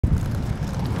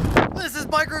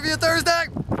Bike Review Thursday.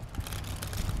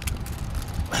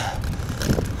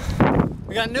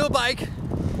 We got a new bike.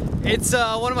 It's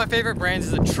one of my favorite brands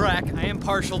is a Trek. I am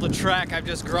partial to Trek. I've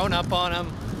just grown up on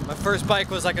them. My first bike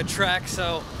was like a Trek,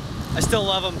 so I still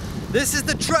love them. This is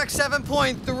the Trek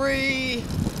 7.3.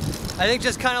 I think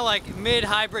just kind of like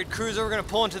mid-hybrid cruiser. We're gonna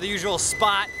pull into the usual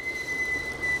spot,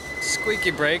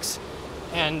 squeaky brakes,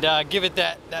 and give it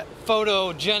that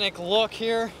photogenic look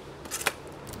here.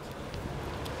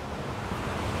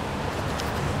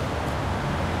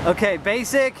 Okay,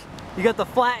 basic. You got the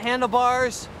flat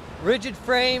handlebars, rigid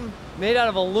frame, made out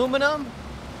of aluminum.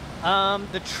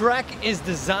 The Trek is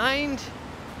designed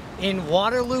in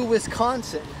Waterloo,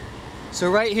 Wisconsin. So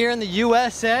right here in the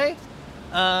USA.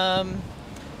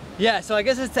 Yeah, so I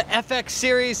guess it's the FX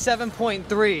Series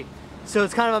 7.3. So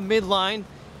it's kind of a midline.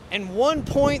 And one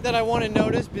point that I want to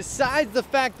notice, besides the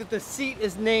fact that the seat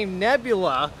is named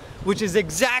Nebula, which is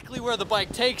exactly where the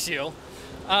bike takes you,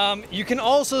 you can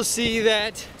also see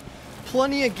that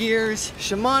plenty of gears,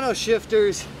 Shimano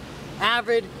shifters,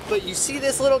 Avid, but you see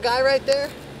this little guy right there?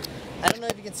 I don't know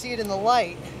if you can see it in the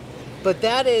light, but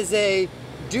that is a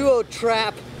Duo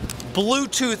Trap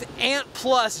Bluetooth Ant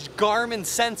Plus Garmin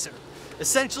sensor.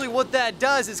 Essentially what that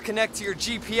does is connect to your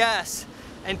GPS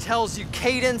and tells you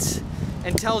cadence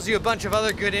and tells you a bunch of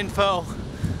other good info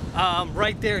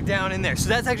right there down in there. So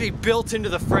that's actually built into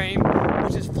the frame,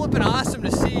 which is flipping awesome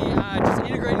to see, just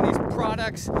integrating these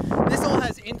products. This all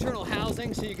has internal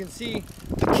housing, so you can see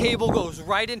the cable goes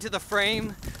right into the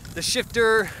frame. The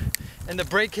shifter and the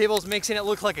brake cables makes it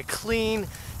look like a clean,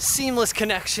 seamless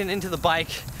connection into the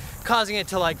bike, causing it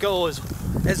to like go as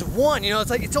one. You know,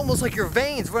 it's almost like your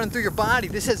veins running through your body.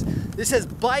 This has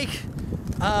bike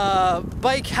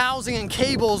housing and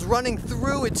cables running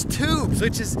through its tubes,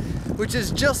 which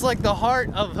is just like the heart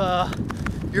of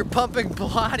your pumping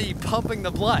body, pumping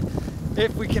the blood,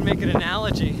 if we can make an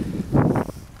analogy.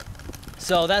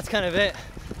 So that's kind of it.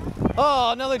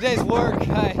 Oh, another day's work.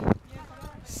 Hi.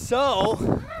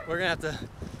 So we're gonna have to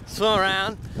swim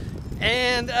around,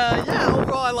 and yeah,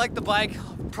 overall I like the bike.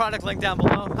 Product link down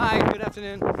below. Hi, good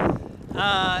afternoon.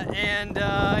 And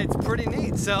it's pretty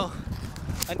neat. So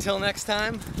until next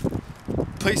time,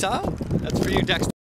 peace out. That's for you, Dexter.